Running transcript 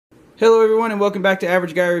Hello everyone and welcome back to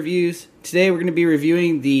Average Guy Reviews. Today we're going to be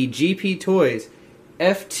reviewing the GPTOYS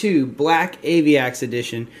F2 Black Aviax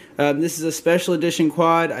Edition. This is a special edition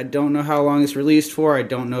quad. I don't know how long it's released for. I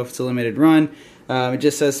don't know if it's a limited run. It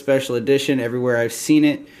just says special edition everywhere I've seen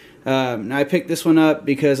it. Now I picked this one up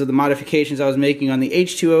because of the modifications I was making on the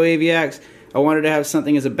H2O Aviax. I wanted to have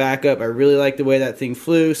something as a backup. I really liked the way that thing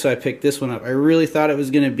flew, so I picked this one up. I really thought it was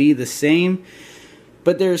going to be the same,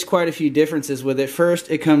 but there's quite a few differences with it. First,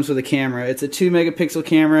 it comes with a camera. It's a 2 megapixel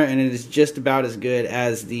camera, and it is just about as good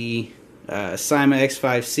as the Syma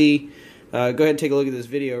X8C. Go ahead and take a look at this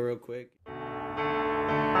video real quick.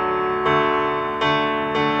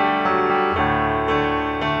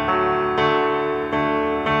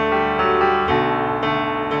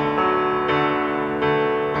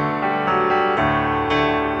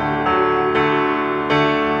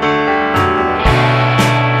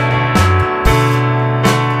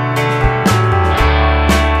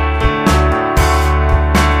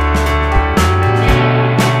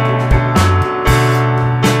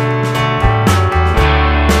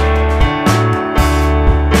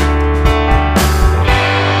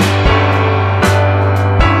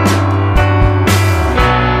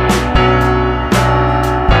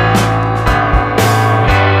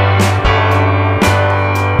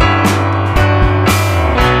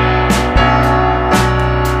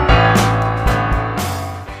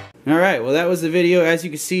 Alright, well that was the video. As you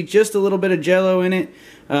can see, just a little bit of jello in it.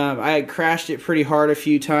 I had crashed it pretty hard a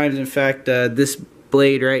few times. In fact, this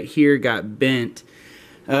blade right here got bent.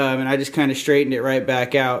 And I just kind of straightened it right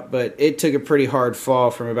back out. But it took a pretty hard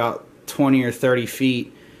fall from about 20 or 30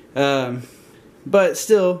 feet. But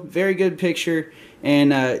still, very good picture.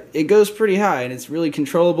 And it goes pretty high, and it's really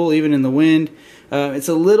controllable even in the wind. It's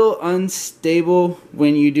a little unstable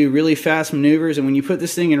when you do really fast maneuvers. And when you put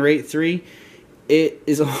this thing in rate 3, it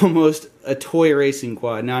is almost a toy racing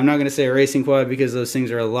quad. Now, I'm not going to say a racing quad because those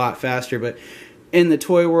things are a lot faster, but in the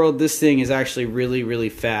toy world, this thing is actually really, really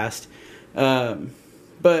fast.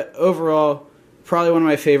 But overall, probably one of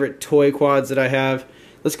my favorite toy quads that I have.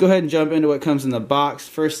 Let's go ahead and jump into what comes in the box.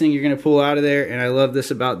 First thing you're going to pull out of there, and I love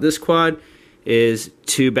this about this quad, is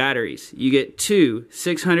 2 batteries. You get 2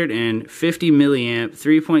 650 milliamp,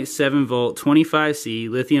 3.7 volt, 25C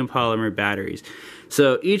lithium polymer batteries.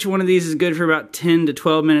 So each one of these is good for about 10 to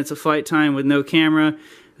 12 minutes of flight time with no camera,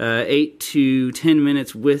 8 to 10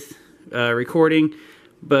 minutes with recording,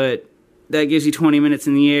 but that gives you 20 minutes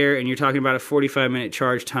in the air, and you're talking about a 45-minute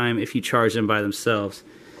charge time if you charge them by themselves.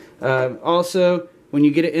 Also, when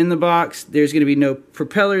you get it in the box, there's going to be no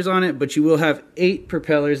propellers on it, but you will have 8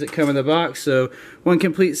 propellers that come in the box, so 1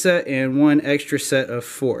 complete set and 1 extra set of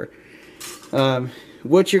 4.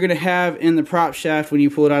 What you're going to have in the prop shaft when you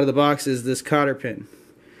pull it out of the box is this cotter pin.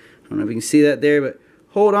 I don't know if you can see that there, but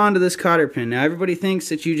hold on to this cotter pin. Now, everybody thinks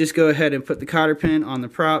that you just go ahead and put the cotter pin on the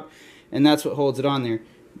prop, and that's what holds it on there.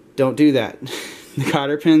 Don't do that. The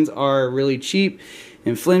cotter pins are really cheap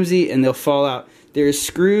and flimsy, and they'll fall out. There's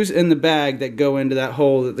screws in the bag that go into that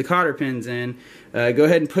hole that the cotter pin's in. Go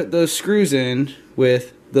ahead and put those screws in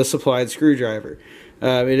with the supplied screwdriver.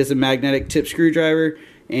 It is a magnetic tip screwdriver,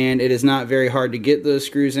 and it is not very hard to get those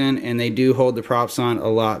screws in, and they do hold the props on a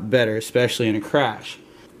lot better, especially in a crash.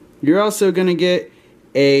 You're also going to get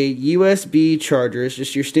a USB charger. It's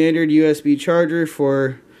just your standard USB charger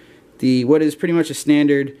for the what is pretty much a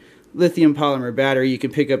standard lithium polymer battery. You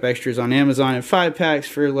can pick up extras on Amazon in 5-packs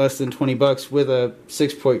for less than 20 bucks with a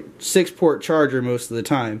 6-port charger most of the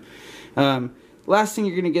time. Last thing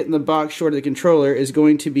you're going to get in the box short of the controller is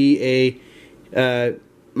going to be a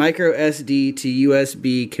micro SD to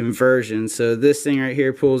USB conversion. So this thing right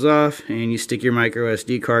here pulls off, and you stick your micro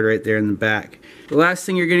SD card right there in the back. The last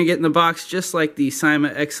thing you're going to get in the box, just like the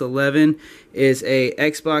Syma X11, is a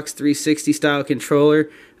Xbox 360 style controller.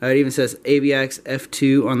 It even says Aviax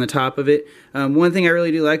F2 on the top of it. One thing I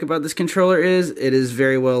really do like about this controller is it is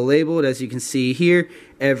very well labeled. As you can see here,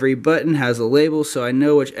 every button has a label, so I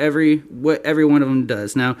know what every one of them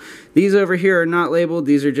does. Now, these over here are not labeled.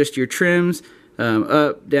 These are just your trims.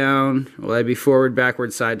 Up, down, well, that'd be forward,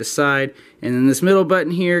 backward, side to side. And then this middle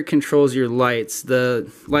button here controls your lights.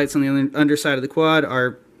 The lights on the underside of the quad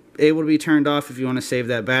are able to be turned off if you want to save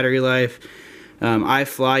that battery life. I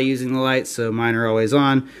fly using the lights, so mine are always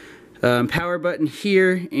on. Power button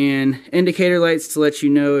here, and indicator lights to let you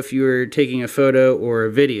know if you are taking a photo or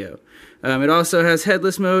a video. It also has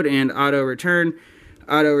headless mode and auto return.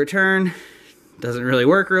 Auto return doesn't really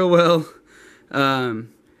work real well.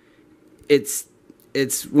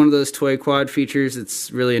 It's one of those toy quad features.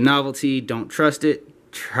 It's really a novelty. Don't trust it.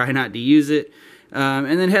 Try not to use it.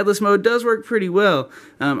 And then headless mode does work pretty well.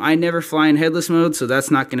 I never fly in headless mode, so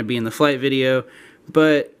that's not going to be in the flight video.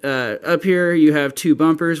 But up here you have two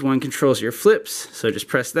bumpers. One controls your flips, so just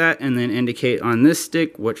press that and then indicate on this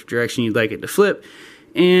stick which direction you'd like it to flip,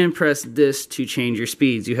 and press this to change your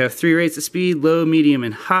speeds. You have 3 rates of speed: low, medium,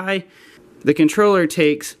 and high. The controller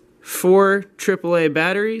takes 4 AAA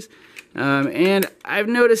batteries, and I've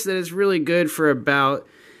noticed that it's really good for about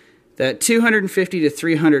that 250 to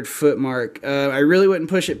 300 foot mark. I really wouldn't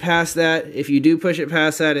push it past that. If you do push it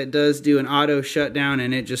past that, it does do an auto shutdown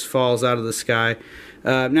and it just falls out of the sky.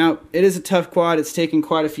 Now, it is a tough quad. It's taken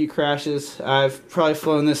quite a few crashes. I've probably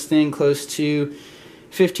flown this thing close to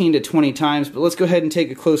 15 to 20 times, but let's go ahead and take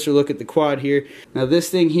a closer look at the quad here. Now, this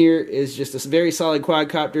thing here is just a very solid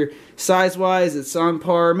quadcopter. Size-wise, it's on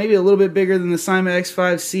par, maybe a little bit bigger than the Syma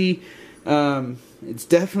X5C. It's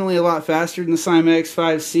definitely a lot faster than the Syma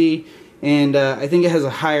X5C, and I think it has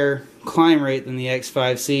a higher climb rate than the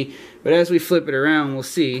X5C. But as we flip it around, we'll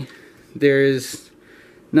see there is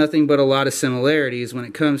nothing but a lot of similarities when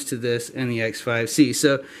it comes to this and the X5C.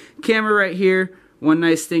 So, camera right here. One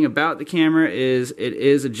nice thing about the camera is it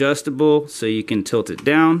is adjustable, so you can tilt it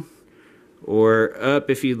down or up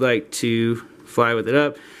if you'd like to fly with it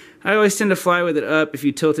up. I always tend to fly with it up. If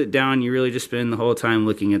you tilt it down, you really just spend the whole time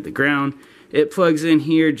looking at the ground. It plugs in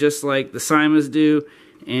here just like the Symas do,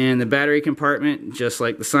 and the battery compartment just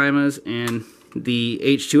like the Symas, and the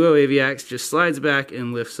H2O Aviax just slides back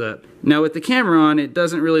and lifts up. Now with the camera on, it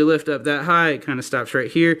doesn't really lift up that high. It kind of stops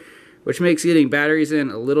right here, which makes getting batteries in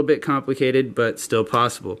a little bit complicated, but still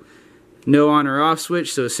possible. No on or off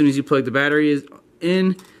switch, so as soon as you plug the batteries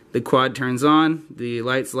in, the quad turns on, the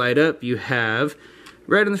lights light up. You have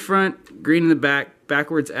red in the front, green in the back,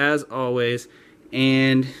 backwards as always,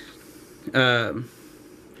 and there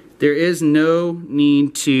is no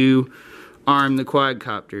need to arm the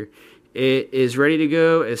quadcopter. It is ready to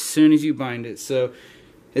go as soon as you bind it. So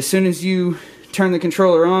as soon as you turn the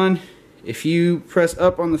controller on, if you press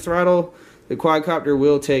up on the throttle, the quadcopter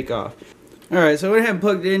will take off. Alright, so I went ahead and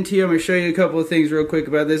plugged it into you. I'm going to show you a couple of things real quick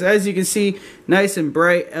about this. As you can see, nice and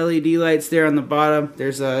bright LED lights there on the bottom.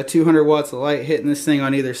 There's 200 watts of light hitting this thing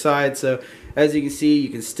on either side, so as you can see, you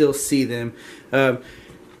can still see them.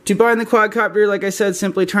 To bind the quadcopter, like I said,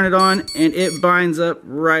 simply turn it on and it binds up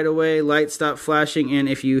right away. Lights stop flashing, and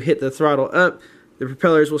if you hit the throttle up, the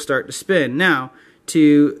propellers will start to spin. Now,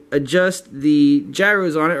 to adjust the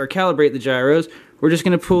gyros on it or calibrate the gyros, we're just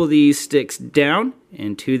going to pull these sticks down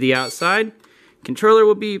and to the outside. Controller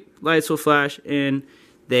will beep, lights will flash, and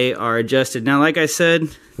they are adjusted. Now, like I said,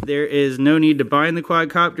 there is no need to bind the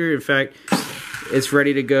quadcopter. In fact, it's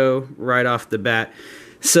ready to go right off the bat.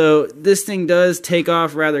 So this thing does take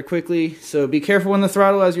off rather quickly, so be careful on the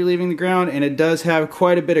throttle as you're leaving the ground, and it does have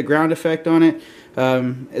quite a bit of ground effect on it.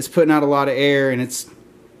 It's putting out a lot of air, and it's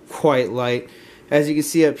quite light. As you can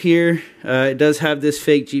see up here, it does have this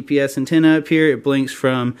fake GPS antenna up here. It blinks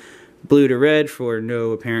from blue to red for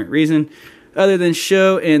no apparent reason other than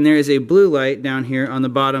show, and there is a blue light down here on the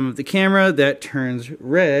bottom of the camera that turns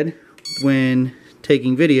red when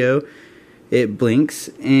taking video. It blinks,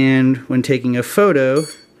 and when taking a photo,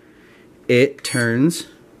 it turns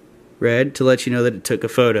red to let you know that it took a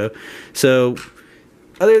photo. So,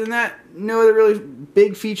 other than that, no other really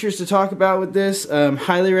big features to talk about with this.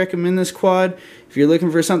 Highly recommend this quad. If you're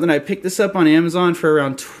looking for something, I picked this up on Amazon for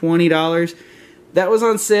around $20. That was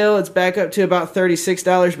on sale. It's back up to about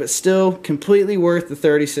 $36, but still completely worth the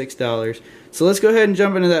 $36. So let's go ahead and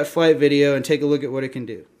jump into that flight video and take a look at what it can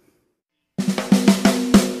do.